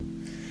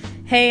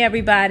Hey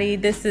everybody,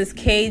 this is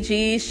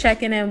KG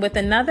checking in with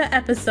another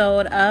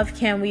episode of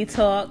Can We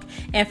Talk?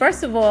 And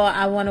first of all,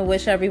 I want to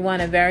wish everyone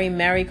a very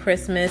Merry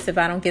Christmas if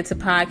I don't get to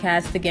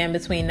podcast again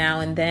between now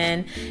and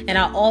then. And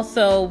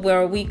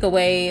we're a week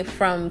away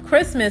from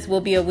Christmas. We'll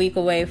be a week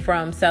away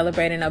from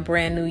celebrating a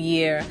brand new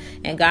year.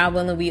 And God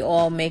willing, we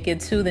all make it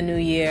to the new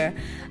year.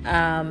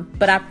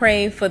 But I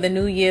pray for the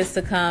new years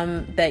to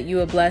come that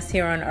you are blessed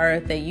here on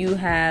earth, that you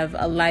have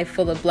a life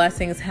full of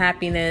blessings,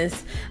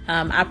 happiness.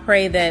 I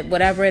pray that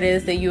whatever it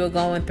is that you are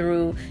going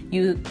through,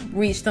 you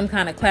reach some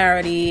kind of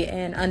clarity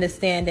and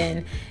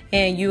understanding,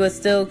 and you are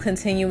still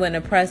continuing to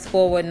press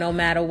forward no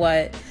matter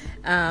what.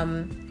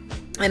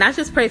 And I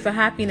just pray for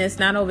happiness,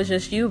 not over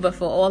just you, but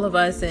for all of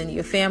us and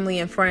your family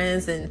and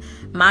friends and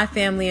my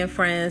family and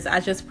friends. I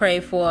just pray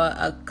for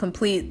a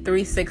complete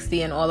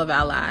 360 in all of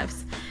our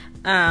lives.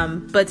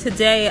 But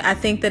today I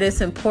think that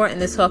it's important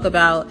to talk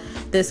about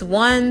this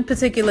one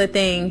particular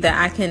thing that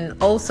I can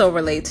also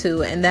relate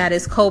to, and that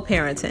is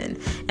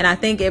co-parenting. And I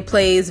think it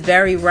plays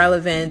very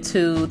relevant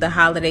to the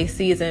holiday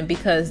season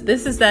because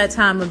this is that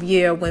time of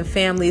year when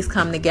families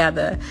come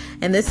together.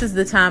 And this is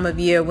the time of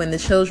year when the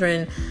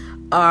children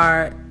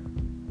are,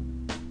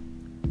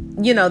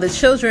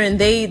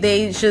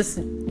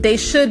 they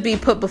should be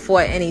put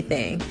before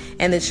anything.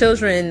 And the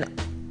children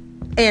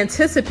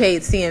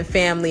anticipate seeing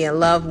family and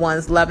loved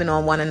ones loving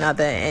on one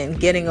another and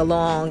getting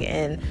along,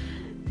 and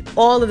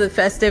all of the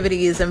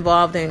festivities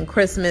involved in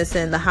Christmas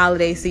and the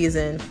holiday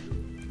season.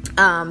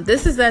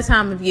 This is that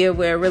time of year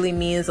where it really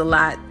means a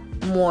lot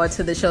more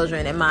to the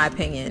children, in my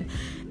opinion.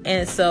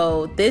 And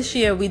so this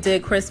year we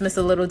did Christmas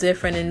a little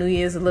different and New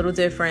Year's a little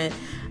different.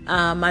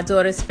 My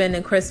daughter's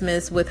spending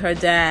Christmas with her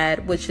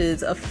dad, which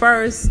is a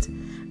first,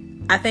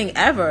 I think,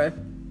 ever,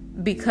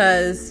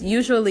 because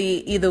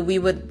usually either we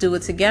would do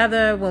it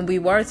together when we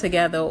were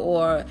together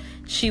or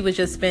she would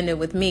just spend it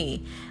with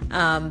me.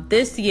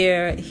 This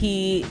year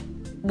he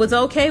was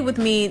okay with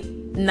me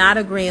not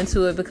agreeing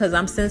to it because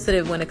I'm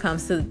sensitive when it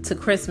comes to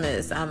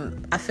Christmas.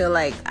 I feel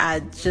like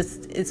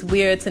it's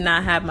weird to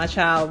not have my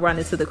child run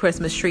into the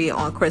Christmas tree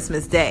on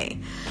Christmas Day.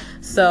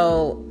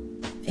 So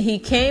he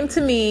came to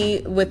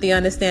me with the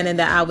understanding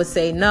that I would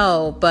say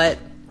no, but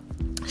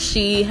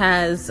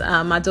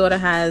my daughter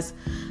has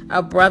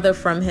a brother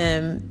from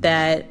him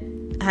that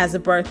has a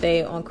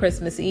birthday on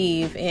Christmas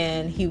Eve,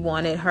 and he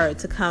wanted her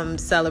to come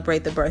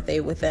celebrate the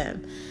birthday with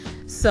them.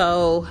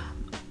 So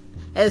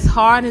as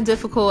hard and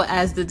difficult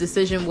as the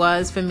decision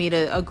was for me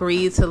to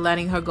agree to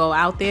letting her go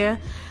out there,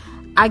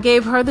 I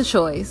gave her the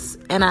choice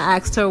and I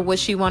asked her what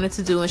she wanted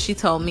to do, and she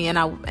told me, and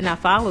I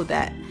followed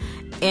that.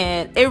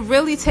 And it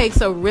really takes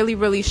a really,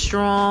 really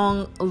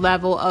strong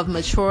level of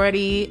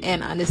maturity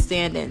and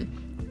understanding.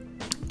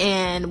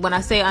 And when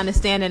I say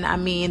understanding, I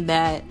mean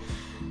that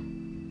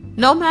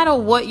no matter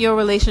what your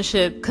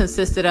relationship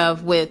consisted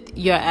of with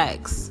your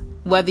ex,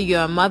 whether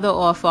you're a mother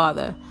or a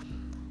father,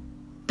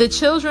 the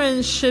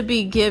children should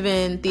be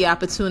given the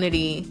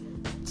opportunity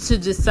to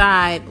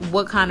decide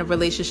what kind of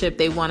relationship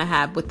they want to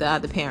have with the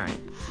other parent.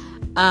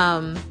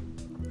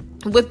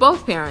 With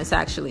both parents,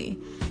 actually.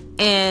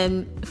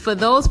 And for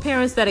those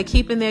parents that are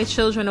keeping their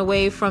children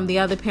away from the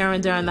other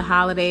parent during the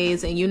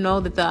holidays, and you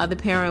know that the other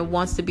parent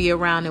wants to be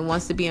around and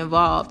wants to be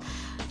involved,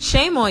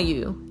 shame on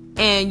you.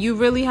 And you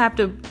really have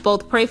to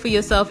both pray for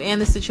yourself and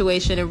the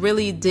situation and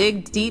really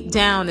dig deep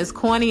down, as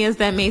corny as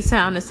that may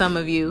sound to some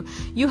of you.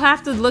 You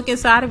have to look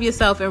inside of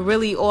yourself and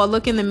or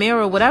look in the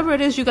mirror, whatever it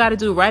is you got to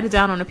do, write it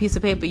down on a piece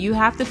of paper. You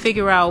have to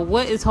figure out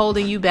what is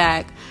holding you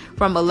back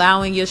from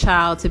allowing your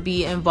child to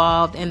be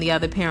involved in the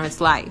other parent's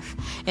life.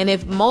 And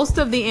if most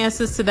of the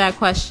answers to that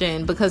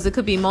question, because it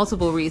could be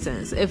multiple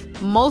reasons,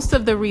 if most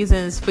of the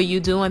reasons for you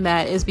doing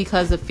that is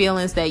because of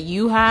feelings that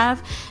you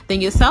have,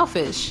 then you're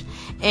selfish.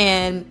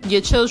 And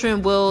your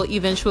children will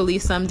eventually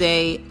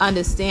someday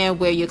understand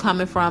where you're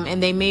coming from,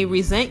 and they may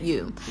resent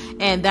you.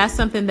 And that's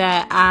something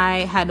that I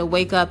had to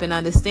wake up and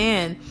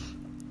understand.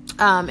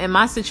 In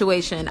my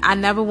situation, I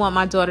never want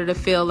my daughter to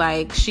feel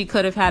like she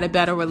could have had a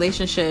better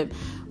relationship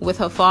with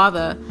her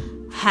father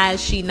had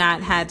she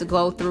not had to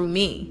go through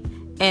me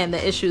and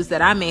the issues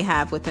that I may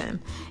have with him.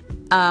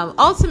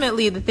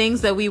 Ultimately, the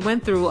things that we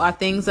went through are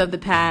things of the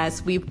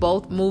past. We've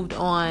both moved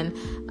on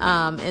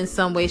in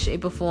some way,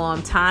 shape, or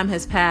form. Time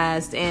has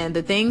passed, and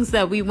the things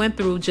that we went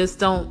through just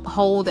don't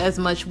hold as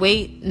much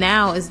weight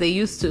now as they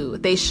used to.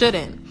 They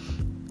shouldn't.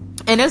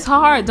 And it's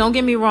hard. Don't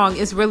get me wrong.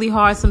 It's really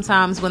hard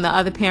sometimes when the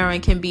other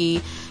parent can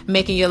be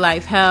making your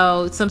life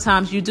hell.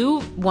 Sometimes you do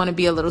want to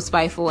be a little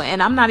spiteful.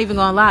 And I'm not even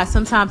going to lie.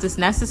 Sometimes it's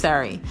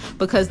necessary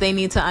because they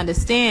need to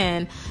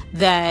understand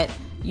that,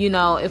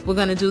 if we're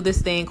going to do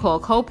this thing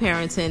called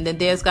co-parenting, then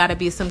there's got to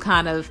be some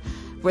kind of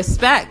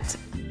respect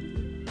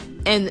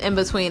in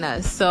between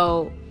us.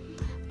 So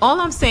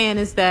all I'm saying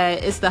is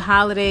that it's the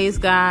holidays,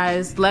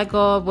 guys. Let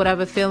go of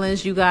whatever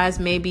feelings you guys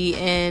may be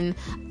in,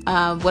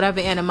 whatever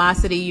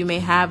animosity you may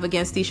have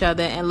against each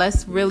other, and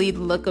let's really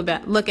look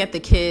at the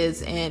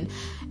kids and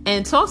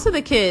talk to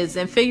the kids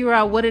and figure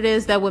out what it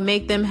is that would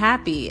make them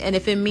happy. And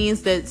if it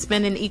means that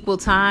spending equal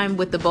time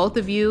with the both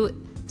of you,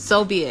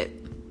 so be it.